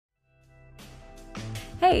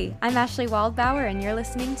Hey, I'm Ashley Waldbauer, and you're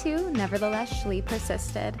listening to Nevertheless Shlee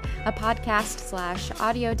Persisted, a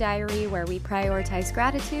podcast/audio diary where we prioritize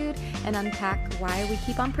gratitude and unpack why we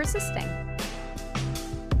keep on persisting.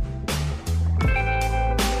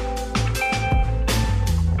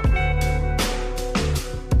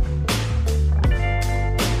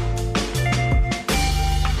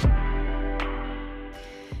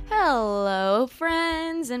 Hello,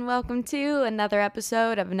 friends, and welcome to another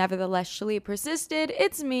episode of Nevertheless Shlee Persisted.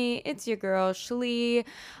 It's me, it's your girl, Shlee.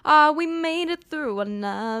 We made it through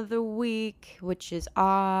another week, which is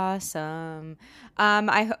awesome.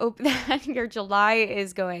 I hope that your July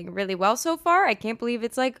is going really well so far. I can't believe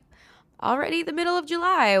it's already the middle of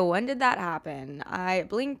July. When did that happen? I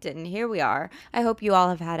blinked and here we are. I hope you all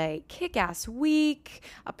have had a kick-ass week,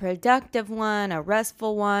 a productive one, a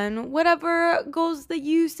restful one, whatever goals that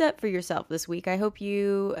you set for yourself this week. I hope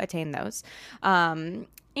you attain those. And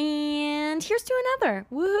here's to another.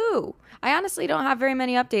 Woohoo! I honestly don't have very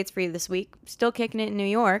many updates for you this week. Still kicking it in New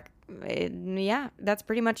York. Yeah, that's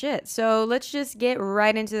pretty much it. So let's just get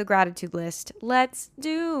right into the gratitude list. Let's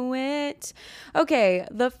do it. Okay,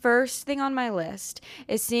 the first thing on my list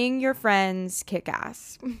is seeing your friends kick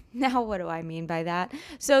ass. Now, what do I mean by that?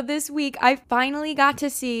 So this week, I finally got to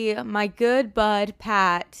see my good bud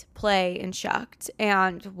Pat play in Shucked,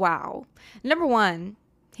 and wow. Number one,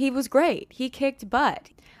 he was great. He kicked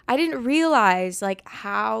butt. I didn't realize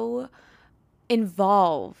how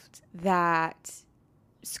involved that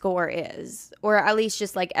score is, or at least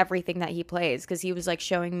just everything that he plays, because he was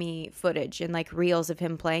showing me footage and reels of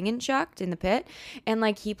him playing in Shucked in the pit, and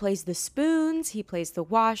he plays the spoons, he plays the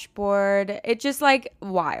washboard. It just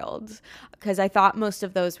wild, because I thought most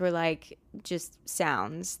of those were just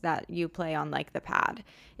sounds that you play on the pad.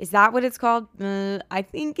 Is that what it's called? I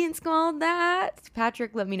think it's called that.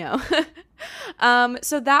 Patrick, let me know.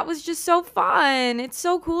 So that was just so fun. It's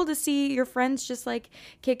so cool to see your friends just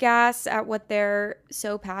kick ass at what they're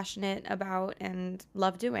so passionate about and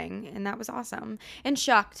love doing. And that was awesome. And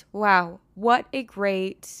Shucked, wow, what a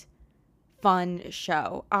great fun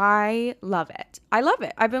show. I love it.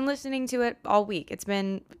 I've been listening to it all week. It's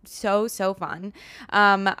been so fun.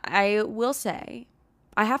 I will say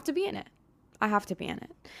I have to be in it.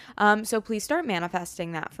 So please start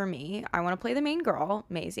manifesting that for me. I want to play the main girl,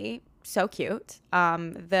 Maisie. So cute.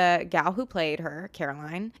 The gal who played her,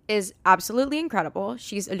 Caroline, is absolutely incredible.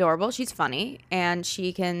 She's adorable. She's funny, and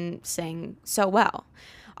she can sing so well.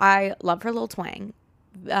 I love her little twang.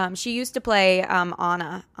 She used to play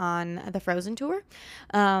Anna on the Frozen tour.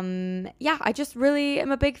 I just really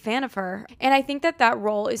am a big fan of her. And I think that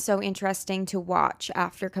role is so interesting to watch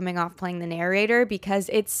after coming off playing the narrator, because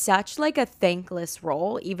it's such a thankless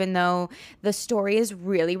role, even though the story is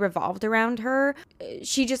really revolved around her.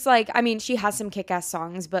 She just she has some kick-ass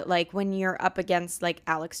songs, but when you're up against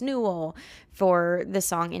Alex Newell for the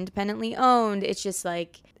song Independently Owned, it's just I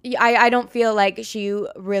don't feel like she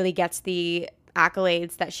really gets the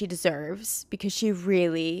accolades that she deserves, because she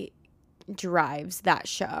really drives that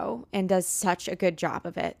show and does such a good job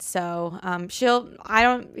of it. So she'll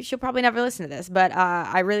probably never listen to this, but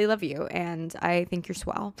I really love you, and I think you're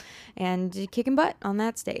swell and kicking butt on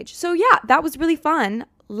that stage. So yeah, that was really fun.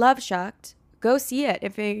 Love Shucked. Go see it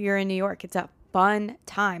if you're in New York. It's a fun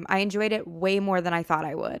time. I enjoyed it way more than I thought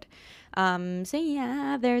I would. So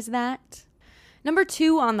yeah, there's that. Number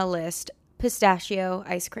 2 on the list, pistachio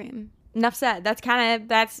ice cream. Enough said.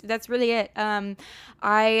 That's really it.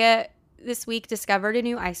 I this week discovered a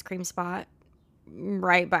new ice cream spot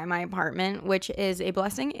right by my apartment, which is a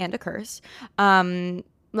blessing and a curse.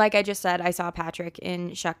 Like I just said, I saw Patrick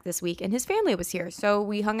in Shuck this week, and his family was here. So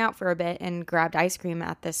we hung out for a bit and grabbed ice cream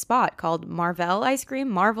at this spot called Marvel Ice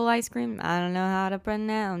Cream. I don't know how to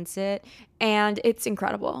pronounce it. And it's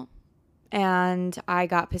incredible. And I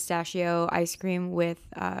got pistachio ice cream with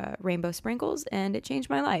rainbow sprinkles, and it changed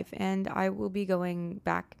my life. And I will be going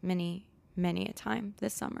back many a time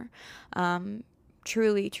this summer.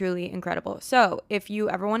 Truly incredible. So if you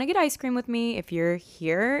ever want to get ice cream with me, if you're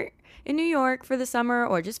here in New York for the summer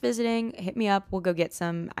or just visiting, hit me up. We'll go get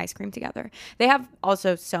some ice cream together. They have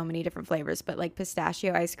also so many different flavors, but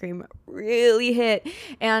pistachio ice cream really hit.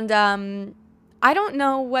 And I don't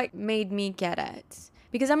know what made me get it,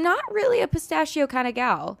 because I'm not really a pistachio kind of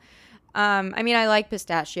gal. I like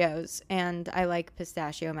pistachios, and I like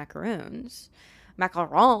pistachio macaroons.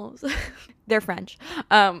 Macarons. They're French.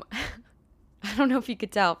 I don't know if you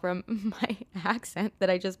could tell from my accent that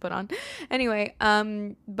I just put on. Anyway,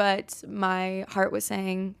 but my heart was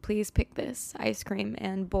saying, please pick this ice cream,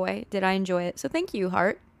 and boy, did I enjoy it. So thank you,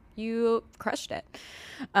 heart. You crushed it.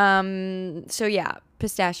 So yeah,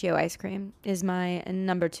 pistachio ice cream is my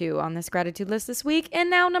number 2 on this gratitude list this week. And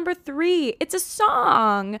now number 3, it's a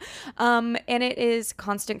song. And it is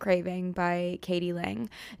Constant Craving by Katie Lang.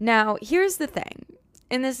 Now, here's the thing,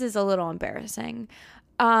 and this is a little embarrassing.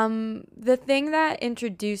 The thing that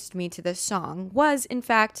introduced me to this song was, in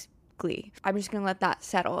fact, Glee. I'm just going to let that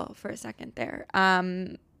settle for a second there.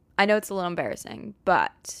 I know it's a little embarrassing,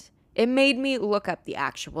 but it made me look up the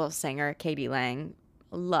actual singer, Katie Lang.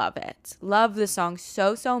 Love it. Love the song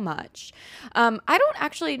so, so much. I don't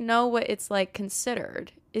actually know what it's like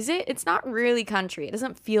considered. Is it? It's not really country. It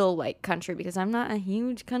doesn't feel like country because I'm not a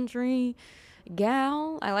huge country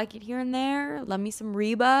gal. I like it here and there. Love me some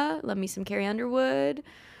Reba. Love me some Carrie Underwood.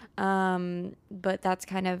 But that's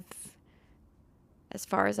kind of as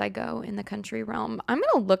far as I go in the country realm. I'm going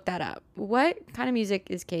to look that up. What kind of music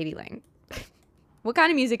is Katie Lang? What kind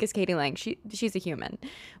of music is Katie Lang? She's a human.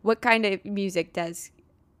 What kind of music does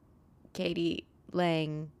Katie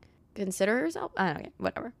Lang consider herself? I don't know.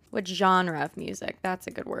 Whatever. What genre of music? That's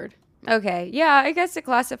a good word. Okay. Yeah, I guess it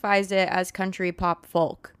classifies it as country, pop,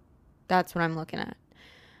 folk. That's what I'm looking at.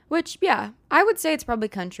 Which, yeah, I would say it's probably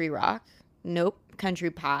country rock. Nope.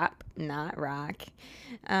 Country pop, not rock.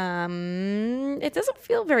 It doesn't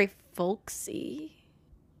feel very folksy.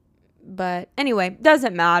 But anyway,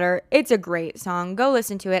 doesn't matter. It's a great song. Go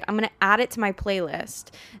listen to it. I'm going to add it to my playlist.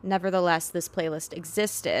 Nevertheless, this playlist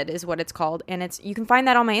existed is what it's called. And you can find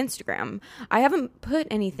that on my Instagram. I haven't put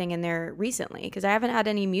anything in there recently because I haven't had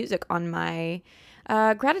any music on my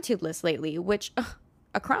gratitude list lately, which,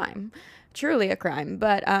 a crime. Truly a crime.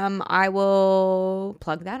 But I will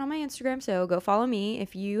plug that on my Instagram. So go follow me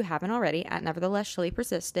if you haven't already at Nevertheless Shilly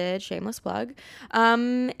Persisted. Shameless plug.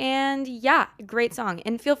 And yeah, great song.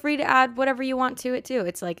 And feel free to add whatever you want to it too.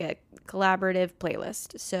 It's like a collaborative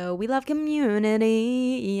playlist. So we love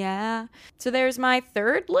community. Yeah. So there's my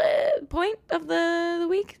third point of the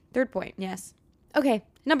week. Third point. Yes. Okay.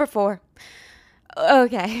 Number 4.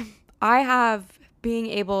 Okay. I have being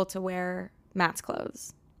able to wear Matt's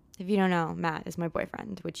clothes. If you don't know, Matt is my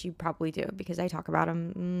boyfriend, which you probably do because I talk about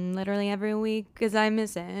him literally every week because I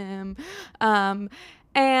miss him.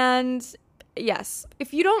 And yes,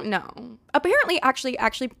 if you don't know, apparently,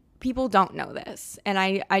 actually, people don't know this, and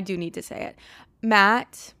I do need to say it.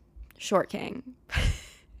 Matt, short king.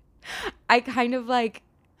 I kind of like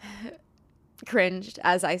cringed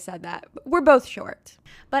as I said that. We're both short,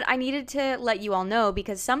 but I needed to let you all know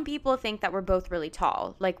because some people think that we're both really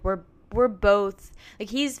tall. Like we're both, like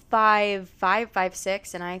he's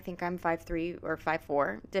 5'6", and I think I'm 5'3" or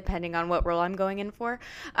 5'4", depending on what role I'm going in for.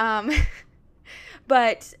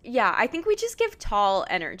 But yeah, I think we just give tall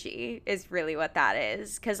energy is really what that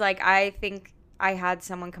is. Cause like, I think I had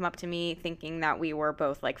someone come up to me thinking that we were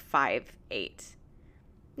both like 5'8".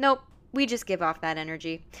 Nope. We just give off that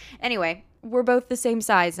energy. Anyway, we're both the same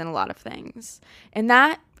size in a lot of things. And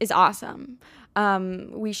that is awesome.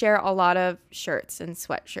 We share a lot of shirts and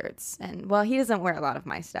sweatshirts. And, well, he doesn't wear a lot of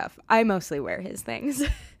my stuff. I mostly wear his things.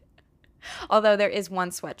 Although there is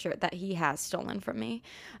one sweatshirt that he has stolen from me.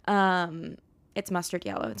 It's mustard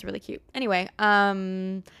yellow. It's really cute. Anyway,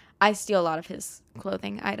 I steal a lot of his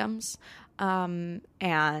clothing items. And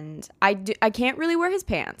I can't really wear his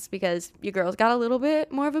pants because your girl's got a little bit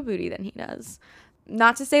more of a booty than he does.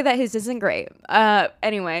 Not to say that his isn't great.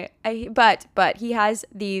 Anyway, but he has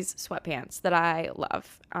these sweatpants that I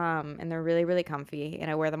love. And they're really, really comfy and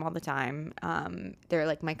I wear them all the time. They're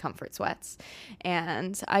like my comfort sweats.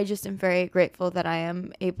 And I just am very grateful that I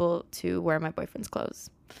am able to wear my boyfriend's clothes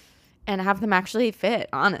and have them actually fit,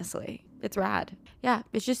 honestly. It's rad. Yeah,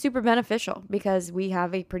 it's just super beneficial because we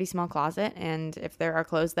have a pretty small closet, and if there are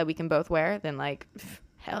clothes that we can both wear, then like,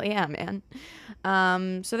 hell yeah, man.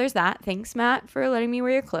 So there's that. Thanks, Matt, for letting me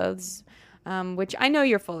wear your clothes, which I know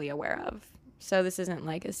you're fully aware of. So this isn't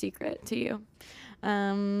like a secret to you.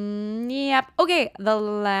 Yep. Okay, the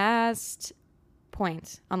last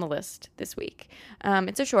point on the list this week.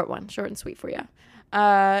 It's a short one, short and sweet for you.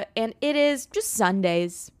 And it is just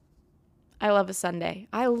Sundays. I love a Sunday.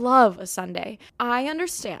 I love a Sunday. I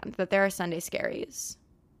understand that there are Sunday scaries.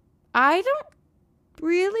 I don't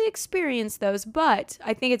really experience those, but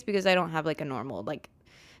I think it's because I don't have like a normal like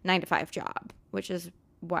 9-to-5 job, which is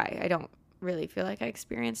why I don't really feel like I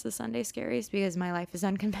experience the Sunday scaries because my life is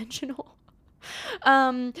unconventional.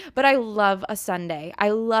 But I love a Sunday. I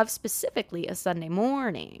love specifically a Sunday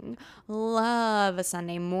morning. Love a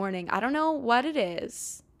Sunday morning. I don't know what it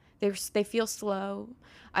is. They feel slow.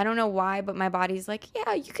 I don't know why, but my body's like,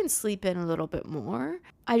 yeah, you can sleep in a little bit more.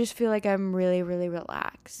 I just feel like I'm really, really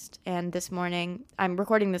relaxed. And this morning, I'm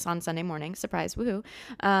recording this on Sunday morning. Surprise, woohoo.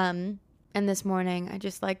 And this morning, I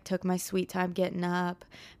just like took my sweet time getting up,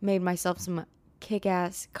 made myself some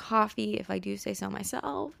kick-ass coffee, if I do say so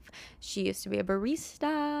myself. She used to be a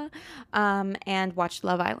barista, and watched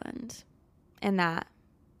Love Island. And that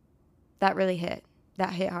really hit.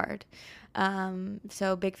 That hit hard.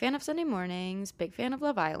 So big fan of Sunday mornings, big fan of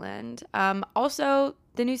Love Island. Also,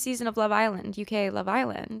 the new season of Love Island, UK Love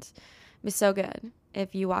Island, is so good.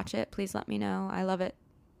 If you watch it, please let me know. I love it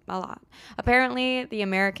a lot. Apparently, the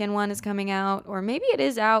American one is coming out, or maybe it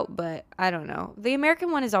is out, but I don't know. The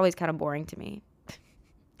American one is always kind of boring to me.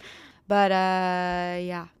 But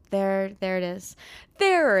yeah, there it is.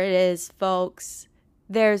 There it is, folks.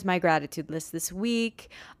 There's my gratitude list this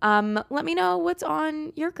week. Let me know what's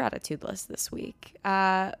on your gratitude list this week.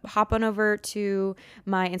 Hop on over to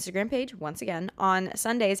my Instagram page. Once again, on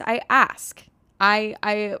Sundays, I ask.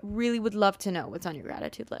 I really would love to know what's on your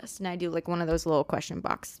gratitude list. And I do like one of those little question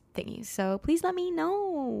box thingies. So please let me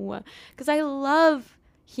know, because I love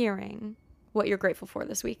hearing what you're grateful for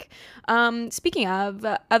this week. Speaking of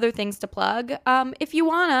other things to plug, if you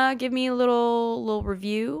wanna give me a little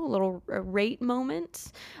review, a little rate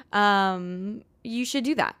moment, you should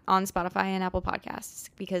do that on Spotify and Apple Podcasts,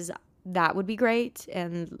 because that would be great.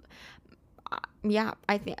 And yeah,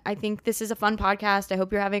 I think this is a fun podcast. I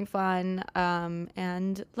hope you're having fun.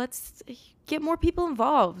 And let's get more people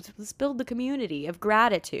involved. Let's build the community of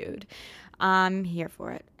gratitude. I'm here for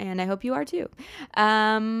it, and I hope you are too.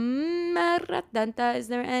 Is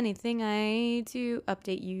there anything I need to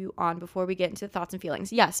update you on before we get into thoughts and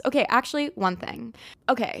feelings? Yes. Okay, actually, one thing.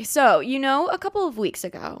 Okay, so, a couple of weeks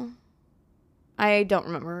ago, I don't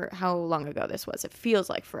remember how long ago this was. It feels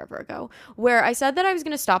like forever ago, where I said that I was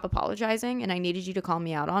going to stop apologizing and I needed you to call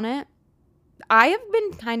me out on it. I have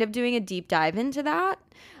been kind of doing a deep dive into that,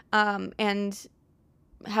 and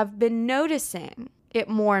have been noticing it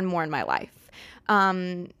more and more in my life.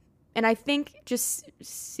 And I think just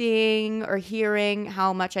seeing or hearing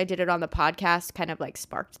how much I did it on the podcast kind of like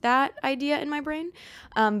sparked that idea in my brain,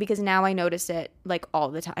 because now I notice it like all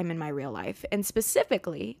the time in my real life. And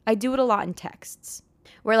specifically, I do it a lot in texts,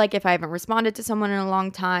 where like if I haven't responded to someone in a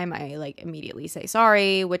long time, I like immediately say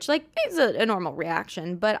sorry, which like is a normal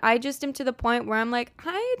reaction. But I just am to the point where I'm like,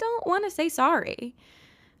 I don't want to say sorry.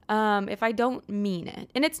 If I don't mean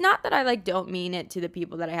it. And it's not that I like don't mean it to the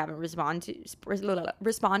people that I haven't responded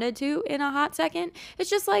to in a hot second. It's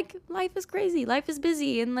just like life is crazy. Life is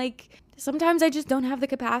busy. And like sometimes I just don't have the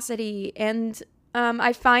capacity. And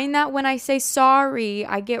I find that when I say sorry,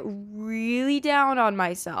 I get really down on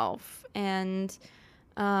myself. And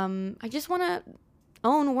I just want to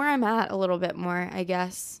own where I'm at a little bit more, I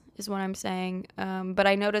guess, is what I'm saying. But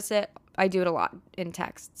I notice it. I do it a lot in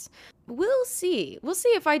texts. We'll see. We'll see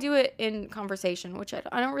if I do it in conversation, which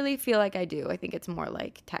I don't really feel like I do. I think it's more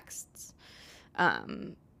like texts.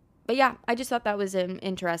 But yeah, I just thought that was an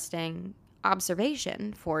interesting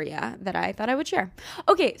observation for you that I thought I would share.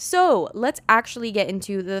 Okay, so let's actually get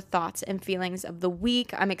into the thoughts and feelings of the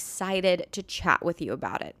week. I'm excited to chat with you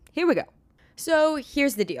about it. Here we go. So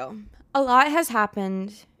here's the deal. A lot has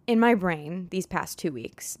happened in my brain these past 2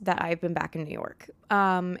 weeks that I've been back in New York.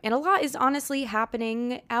 And a lot is honestly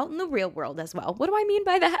happening out in the real world as well. What do I mean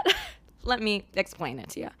by that? Let me explain it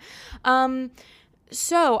to you.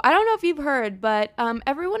 So I don't know if you've heard, but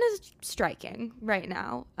everyone is striking right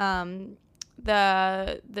now. The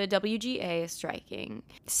WGA is striking.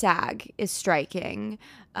 SAG is striking,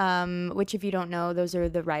 which if you don't know, those are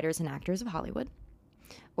the writers and actors of Hollywood,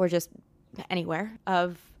 or just anywhere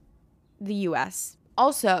of the U.S.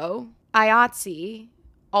 Also, IATSE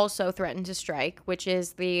also threatened to strike, which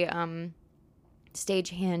is the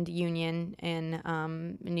stagehand union in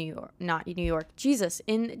New York, not New York, Jesus,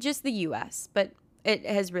 in just the U.S., but it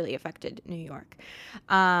has really affected New York.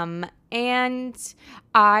 And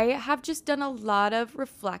I have just done a lot of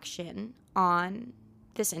reflection on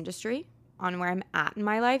this industry, on where I'm at in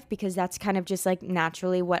my life, because that's kind of just like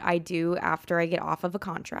naturally what I do after I get off of a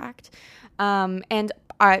contract. And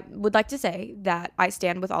I would like to say that I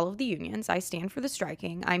stand with all of the unions. I stand for the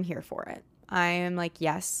striking. I'm here for it. I am like,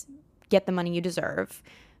 yes, get the money you deserve.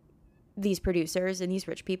 These producers and these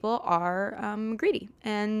rich people are greedy.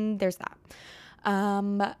 And there's that.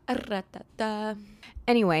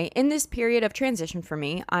 Anyway, in this period of transition for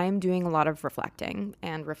me, I'm doing a lot of reflecting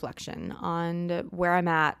and reflection on where I'm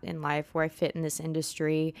at in life, where I fit in this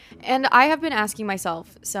industry. And I have been asking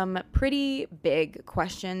myself some pretty big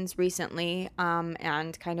questions recently,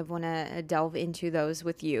 and kind of want to delve into those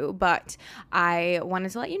with you. But I wanted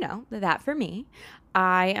to let you know that for me,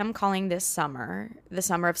 I am calling this summer the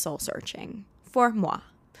summer of soul searching for moi,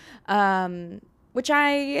 which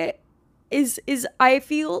I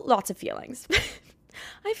feel lots of feelings.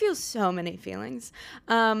 I feel so many feelings.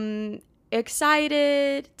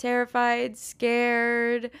 Excited, terrified,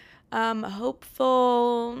 scared,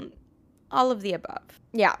 hopeful, all of the above.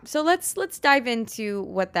 Yeah, so let's dive into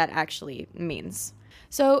what that actually means.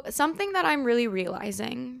 So something that I'm really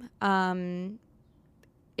realizing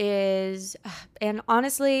is, and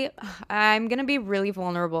honestly, I'm gonna be really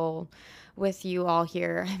vulnerable with you all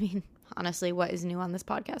here. I mean, honestly, what is new on this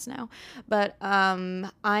podcast now? But I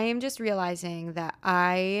am just realizing that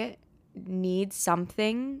I need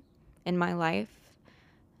something in my life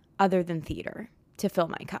other than theater to fill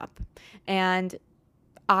my cup. And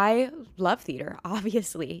I love theater,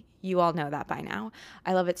 obviously. You all know that by now.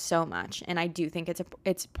 I love it so much, and I do think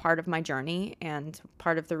it's part of my journey and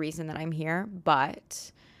part of the reason that I'm here.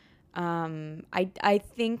 But I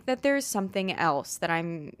think that there's something else that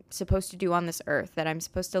I'm supposed to do on this earth, that I'm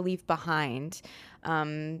supposed to leave behind,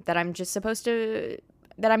 that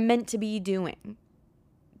I'm meant to be doing,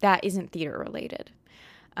 that isn't theater related.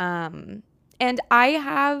 And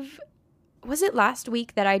was it last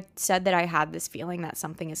week that I said that I had this feeling that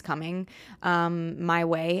something is coming my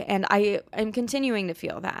way? And I am continuing to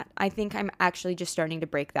feel that. I think I'm actually just starting to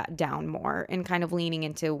break that down more and kind of leaning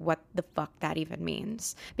into what the fuck that even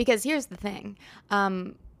means. Because here's the thing.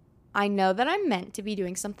 I know that I'm meant to be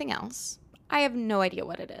doing something else. I have no idea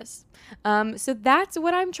what it is. So that's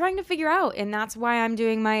what I'm trying to figure out. And that's why I'm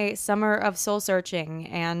doing my summer of soul searching.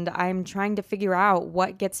 And I'm trying to figure out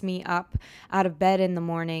what gets me up out of bed in the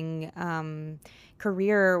morning,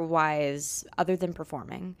 career-wise, other than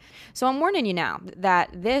performing. So I'm warning you now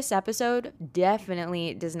that this episode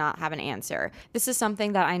definitely does not have an answer. This is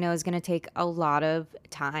something that I know is going to take a lot of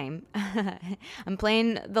time. I'm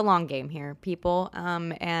playing the long game here, people,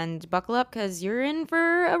 and buckle up because you're in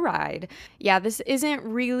for a ride. Yeah, this isn't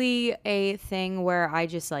really a thing where I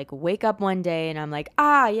just like wake up one day and I'm like,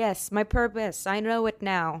 yes, my purpose, I know it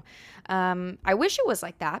now. I wish it was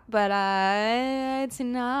like that, but it's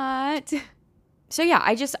not. So yeah,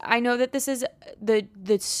 I know that this is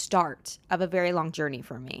the start of a very long journey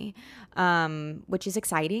for me, which is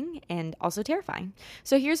exciting and also terrifying.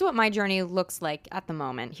 So here's what my journey looks like at the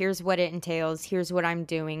moment. Here's what it entails. Here's what I'm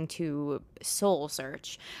doing to soul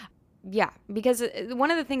search. Yeah, because one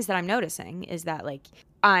of the things that I'm noticing is that like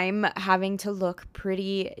I'm having to look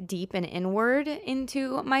pretty deep and inward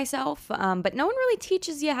into myself, but no one really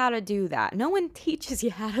teaches you how to do that. No one teaches you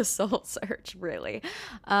how to soul search, really.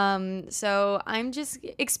 So I'm just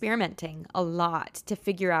experimenting a lot to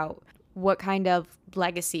figure out what kind of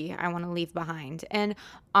legacy I want to leave behind. And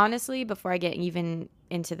honestly, before I get even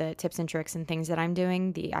into the tips and tricks and things that I'm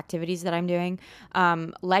doing, the activities that I'm doing,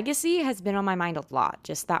 legacy has been on my mind a lot,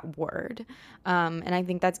 just that word. And I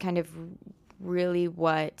think that's kind of really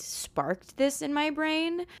what sparked this in my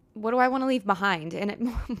brain. What do I want to leave behind?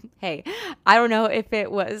 And hey, I don't know if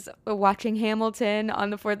it was watching Hamilton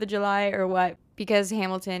on the 4th of July or what, because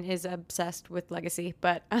Hamilton is obsessed with legacy,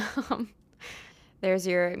 but there's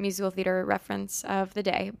your musical theater reference of the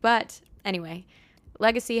day. But anyway,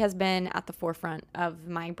 legacy has been at the forefront of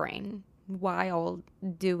my brain while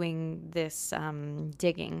doing this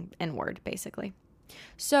digging inward, basically.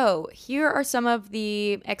 So here are some of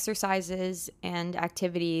the exercises and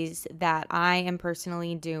activities that I am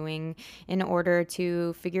personally doing in order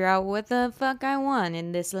to figure out what the fuck I want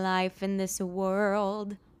in this life, in this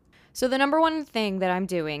world. So the number one thing that I'm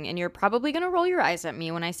doing, and you're probably going to roll your eyes at me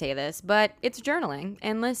when I say this, but it's journaling.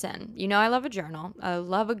 And listen, you know I love a journal. I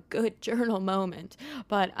love a good journal moment.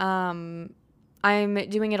 But I'm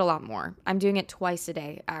doing it a lot more. I'm doing it twice a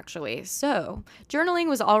day, actually. So journaling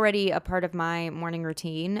was already a part of my morning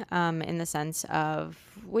routine, in the sense of,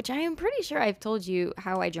 which I am pretty sure I've told you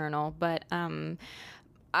how I journal, but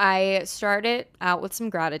I started out with some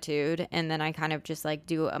gratitude, and then I kind of just like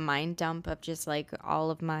do a mind dump of just like all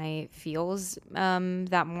of my feels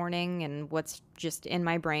that morning and what's just in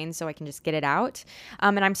my brain so I can just get it out.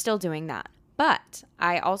 And I'm still doing that. But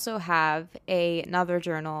I also have another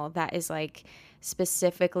journal that is like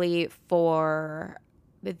specifically for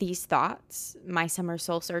these thoughts, my summer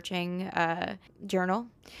soul searching journal.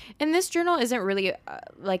 And this journal isn't really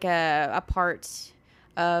like a part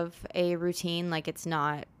of a routine, like it's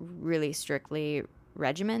not really strictly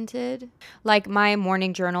regimented. Like my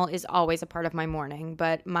morning journal is always a part of my morning,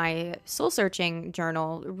 but my soul searching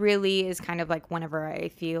journal really is kind of like whenever I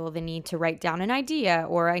feel the need to write down an idea,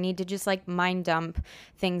 or I need to just like mind dump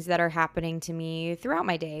things that are happening to me throughout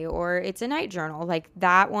my day, or it's a night journal. Like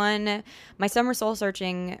that one, my summer soul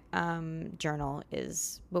searching journal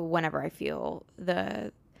is whenever I feel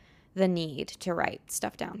the need to write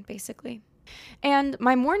stuff down, basically. And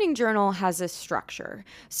my morning journal has a structure.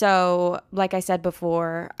 So, like I said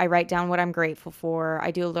before, I write down what I'm grateful for.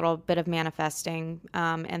 I do a little bit of manifesting,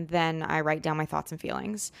 and then I write down my thoughts and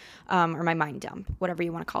feelings, or my mind dump, whatever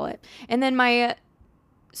you want to call it. And then my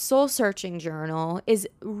soul searching journal is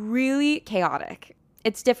really chaotic.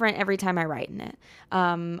 It's different every time I write in it.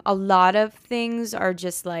 A lot of things are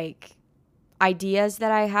just like ideas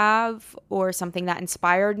that I have or something that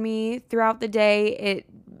inspired me throughout the day.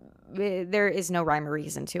 There is no rhyme or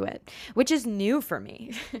reason to it, which is new for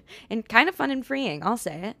me and kind of fun and freeing, I'll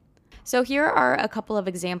say it. So here are a couple of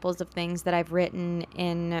examples of things that I've written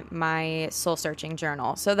in my soul searching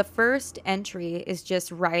journal. So the first entry is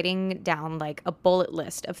just writing down like a bullet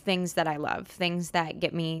list of things that I love, things that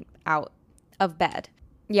get me out of bed.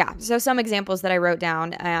 Yeah, so some examples that I wrote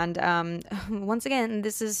down, and once again,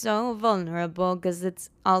 this is so vulnerable because it's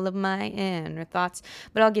all of my inner thoughts,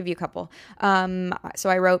 but I'll give you a couple. So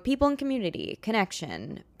I wrote people and community,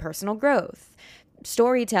 connection, personal growth,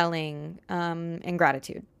 storytelling, and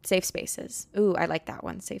gratitude, safe spaces. Ooh, I like that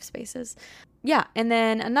one, safe spaces. Yeah, and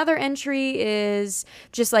then another entry is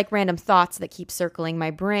just like random thoughts that keep circling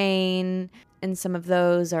my brain, and some of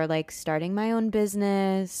those are like starting my own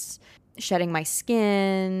business, shedding my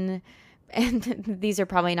skin, and these are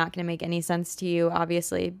probably not going to make any sense to you,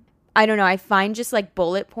 obviously. I don't know, I find just like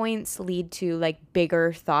bullet points lead to like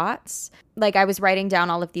bigger thoughts. Like I was writing down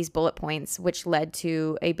all of these bullet points, which led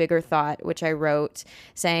to a bigger thought, which I wrote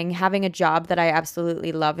saying having a job that I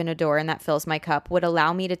absolutely love and adore and that fills my cup would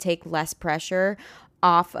allow me to take less pressure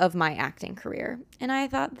off of my acting career. And I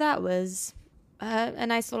thought that was a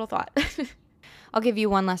nice little thought. I'll give you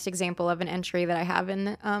one last example of an entry that I have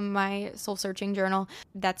in my soul searching journal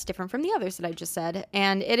that's different from the others that I just said.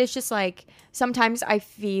 And it is just like sometimes I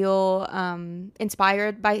feel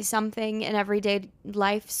inspired by something in everyday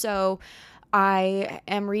life. So I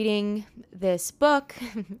am reading this book.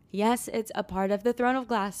 Yes, it's a part of the Throne of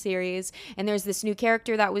Glass series. And there's this new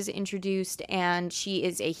character that was introduced, and she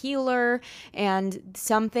is a healer. And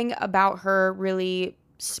something about her really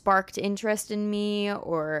sparked interest in me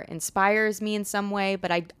or inspires me in some way,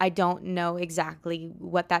 but I don't know exactly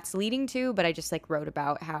what that's leading to, but I just like wrote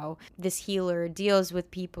about how this healer deals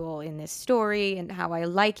with people in this story and how I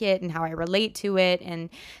like it and how I relate to it,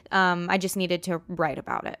 and I just needed to write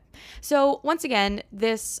about it. So once again,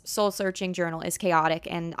 this soul searching journal is chaotic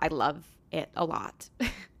and I love it a lot.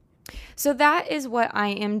 So that is what I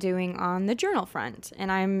am doing on the journal front,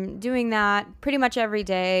 and I'm doing that pretty much every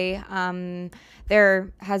day.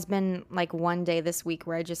 There has been like one day this week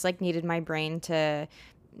where I just like needed my brain to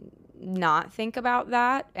not think about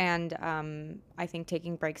that, and I think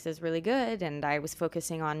taking breaks is really good, and I was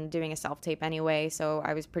focusing on doing a self-tape anyway, so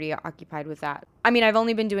I was pretty occupied with that. I mean, I've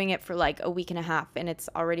only been doing it for like a week and a half, and it's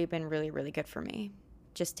already been really, really good for me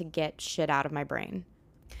just to get shit out of my brain.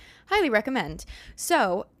 Highly recommend.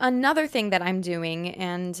 So another thing that I'm doing,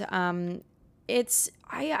 and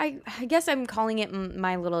I guess I'm calling it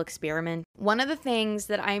my little experiment. One of the things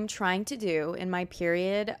that I'm trying to do in my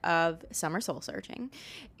period of summer soul searching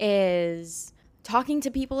is talking to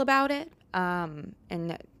people about it,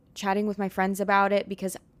 and chatting with my friends about it,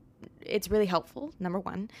 because it's really helpful, number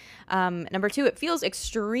one. Number two, it feels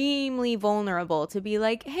extremely vulnerable to be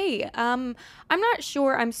like, hey, I'm not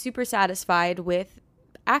sure I'm super satisfied with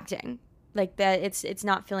acting, like that it's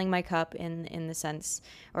not filling my cup in the sense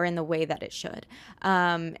or in the way that it should,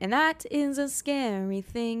 and that is a scary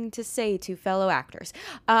thing to say to fellow actors,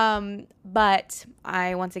 but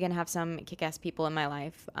I once again have some kick-ass people in my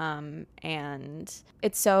life, and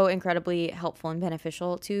it's so incredibly helpful and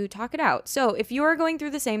beneficial to talk it out. So if you are going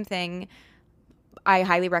through the same thing, I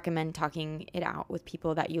highly recommend talking it out with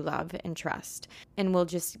people that you love and trust and will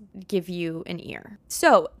just give you an ear.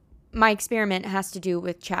 So my experiment has to do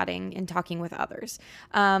with chatting and talking with others.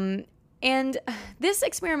 And this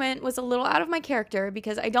experiment was a little out of my character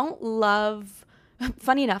because I don't love,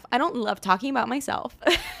 funny enough, I don't love talking about myself.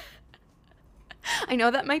 I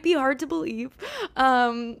know that might be hard to believe.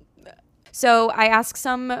 So I asked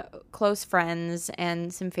some close friends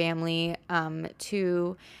and some family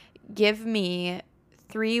to give me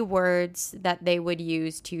 3 words that they would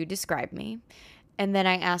use to describe me. And then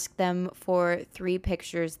I asked them for 3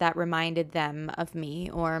 pictures that reminded them of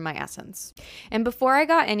me or my essence. And before I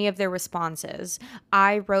got any of their responses,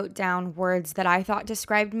 I wrote down words that I thought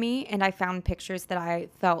described me, and I found pictures that I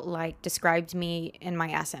felt like described me in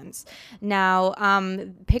my essence. Now,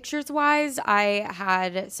 pictures-wise, I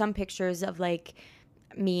had some pictures of like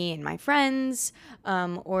me and my friends,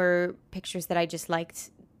 or pictures that I just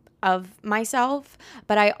liked of myself,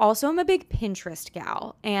 but I also am a big Pinterest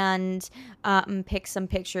gal and pick some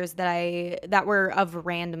pictures that were of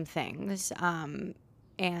random things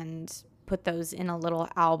and put those in a little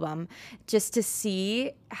album just to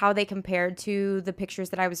see how they compared to the pictures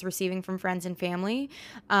that I was receiving from friends and family.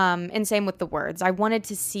 And same with the words. I wanted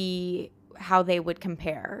to see how they would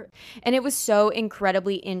compare. And it was so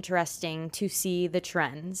incredibly interesting to see the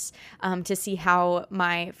trends, to see how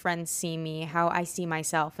my friends see me, how I see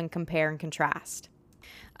myself, and compare and contrast.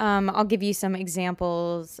 I'll give you some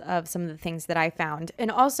examples of some of the things that I found. And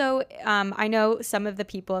also, I know some of the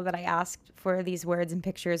people that I asked for these words and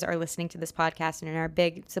pictures are listening to this podcast and are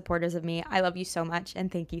big supporters of me. I love you so much,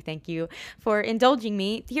 and thank you for indulging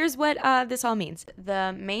me. Here's what this all means.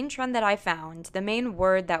 The main trend that I found, the main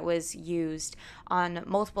word that was used on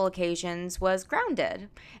multiple occasions was grounded.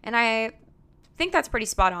 And I think that's pretty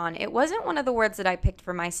spot on. It wasn't one of the words that I picked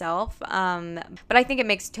for myself, but I think it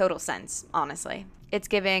makes total sense, honestly. It's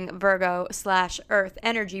giving Virgo/Earth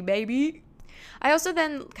energy, baby. I also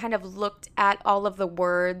then kind of looked at all of the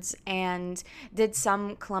words and did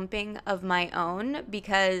some clumping of my own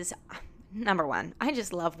because, number one, I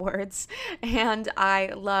just love words and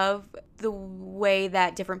I love the way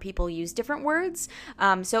that different people use different words.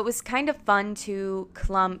 So it was kind of fun to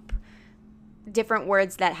clump different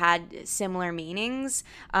words that had similar meanings.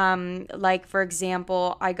 Like, for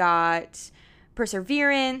example, I got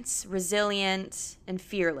perseverance, resilient, and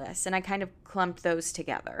fearless. And I kind of clumped those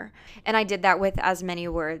together. And I did that with as many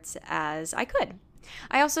words as I could.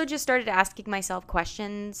 I also just started asking myself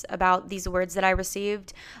questions about these words that I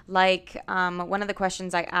received. Like, one of the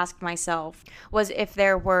questions I asked myself was if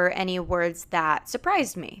there were any words that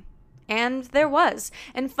surprised me. And there was.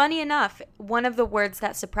 And funny enough, one of the words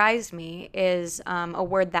that surprised me is a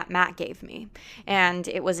word that Matt gave me. And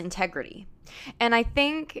it was integrity. And I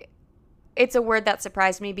think it's a word that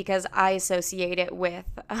surprised me because I associate it with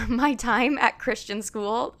my time at Christian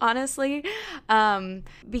school, honestly,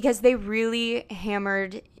 because they really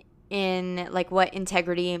hammered in like what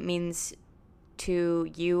integrity means to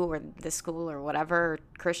you or the school or whatever,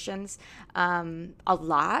 Christians, a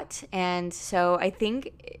lot. And so I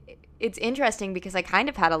think it's interesting because I kind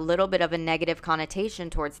of had a little bit of a negative connotation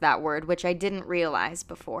towards that word, which I didn't realize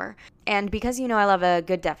before. And because, I love a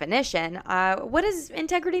good definition, what does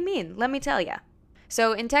integrity mean? Let me tell you.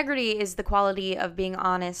 So integrity is the quality of being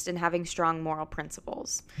honest and having strong moral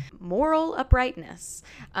principles. Moral uprightness,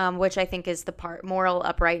 which I think is the part, moral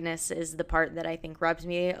uprightness is the part that I think rubs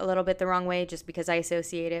me a little bit the wrong way just because I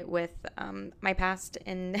associate it with my past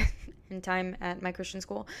in time at my Christian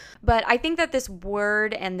school. But I think that this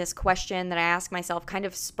word and this question that I asked myself kind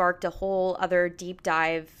of sparked a whole other deep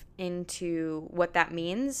dive into what that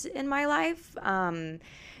means in my life,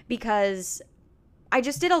 because I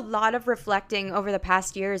just did a lot of reflecting over the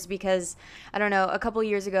past years because, I don't know, a couple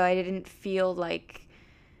years ago I didn't feel like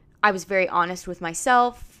I was very honest with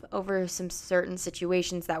myself over some certain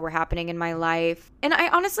situations that were happening in my life. And I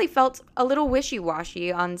honestly felt a little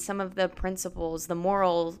wishy-washy on some of the principles, the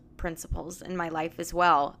moral principles in my life as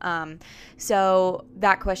well. So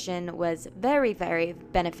that question was very, very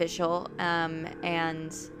beneficial.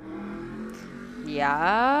 And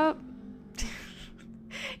yeah,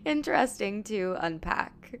 interesting to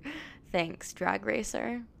unpack. Thanks, Drag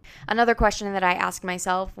Racer. Another question that I asked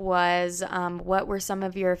myself was, what were some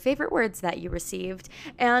of your favorite words that you received?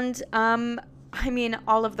 And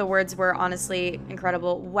all of the words were honestly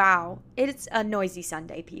incredible. Wow, it's a noisy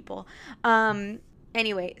Sunday, people.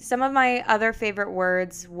 Anyway, some of my other favorite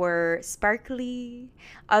words were sparkly,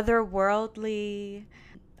 otherworldly,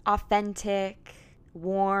 authentic,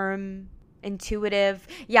 warm, intuitive.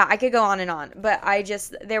 Yeah, I could go on and on, but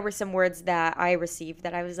there were some words that I received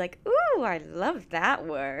that I was like, ooh, I love that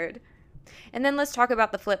word. And then let's talk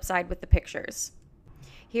about the flip side with the pictures.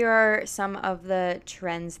 Here are some of the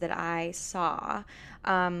trends that I saw.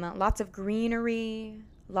 Lots of greenery,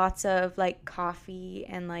 lots of like coffee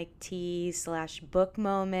and like tea/book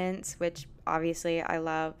moments, which obviously I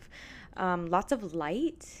love. Lots of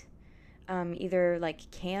light. Either like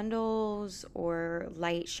candles or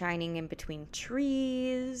light shining in between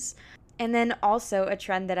trees. And then also a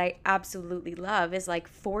trend that I absolutely love is like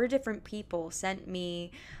 4 different people sent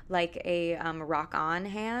me like a rock on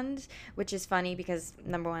hand, which is funny because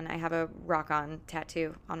number one, I have a rock on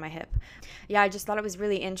tattoo on my hip. Yeah, I just thought it was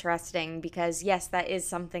really interesting because yes, that is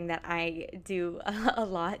something that I do a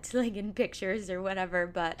lot, like in pictures or whatever,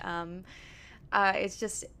 but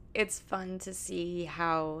it's fun to see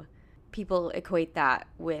how people equate that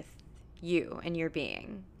with you and your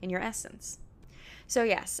being and your essence. So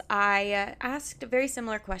yes, I asked very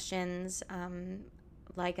similar questions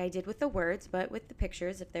like I did with the words, but with the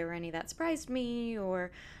pictures, if there were any that surprised me,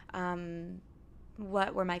 or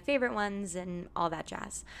what were my favorite ones and all that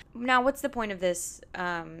jazz. Now, what's the point of this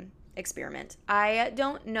experiment? I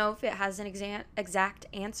don't know if it has an exact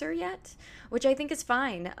answer yet, which I think is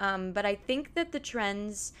fine. But I think that the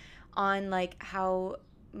trends on like how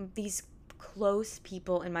these close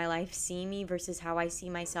people in my life see me versus how I see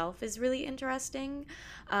myself is really interesting.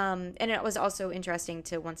 And it was also interesting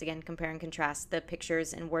to once again compare and contrast the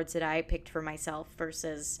pictures and words that I picked for myself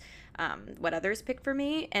versus what others picked for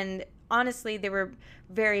me. And honestly, they were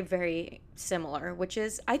very, very similar, which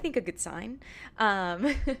is, I think, a good sign.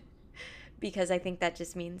 Because I think that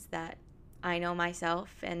just means that I know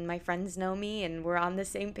myself and my friends know me and we're on the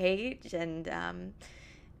same page. And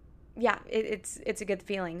yeah, it's a good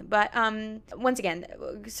feeling. But once again,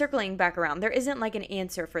 circling back around, there isn't like an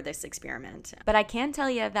answer for this experiment. But I can tell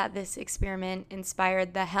you that this experiment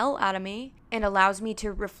inspired the hell out of me and allows me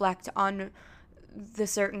to reflect on the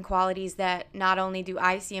certain qualities that not only do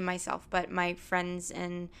I see in myself, but my friends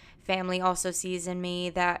and family also sees in me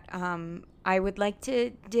that I would like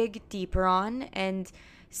to dig deeper on and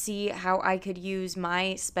see how I could use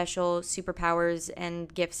my special superpowers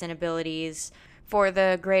and gifts and abilities for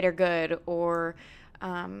the greater good, or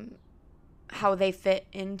how they fit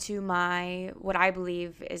into my, what I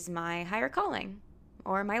believe is my higher calling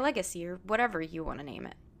or my legacy or whatever you want to name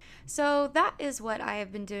it. So that is what I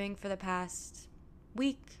have been doing for the past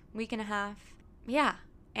week and a half. Yeah.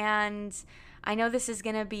 And I know this is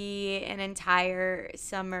going to be an entire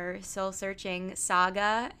summer soul-searching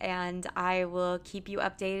saga, and I will keep you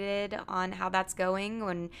updated on how that's going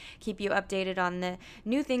and keep you updated on the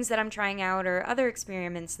new things that I'm trying out or other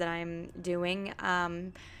experiments that I'm doing.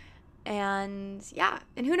 And yeah,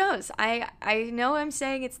 and who knows? I know I'm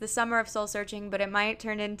saying it's the summer of soul searching, but it might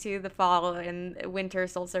turn into the fall and winter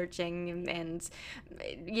soul searching, and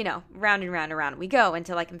you know, round and round and round we go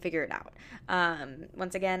until I can figure it out.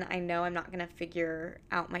 Once again, I know I'm not gonna figure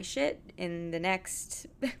out my shit in the next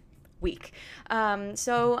week.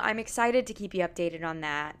 So I'm excited to keep you updated on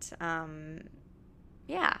that.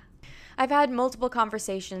 Yeah. I've had multiple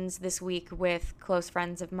conversations this week with close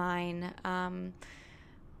friends of mine,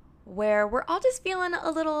 where we're all just feeling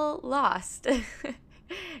a little lost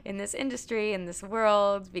in this industry, in this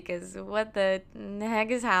world, because what the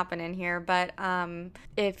heck is happening here? But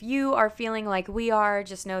if you are feeling like we are,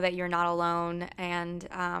 just know that you're not alone, and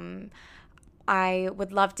I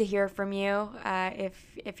would love to hear from you.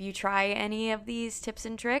 If you try any of these tips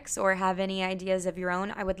and tricks or have any ideas of your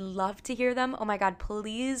own, I would love to hear them. Oh my God,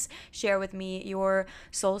 please share with me your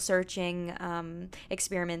soul-searching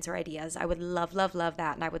experiments or ideas. I would love, love, love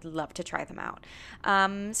that, and I would love to try them out.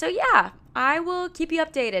 So yeah, I will keep you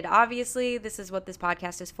updated. Obviously, this is what this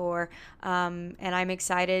podcast is for, and I'm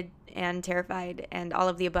excited and terrified and all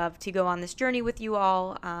of the above to go on this journey with you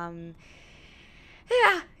all.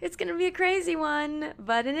 Yeah, it's going to be a crazy one,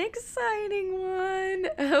 but an exciting one.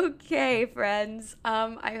 Okay, friends.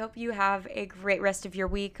 I hope you have a great rest of your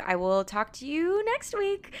week. I will talk to you next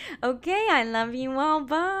week. Okay, I love you all.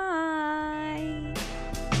 Bye.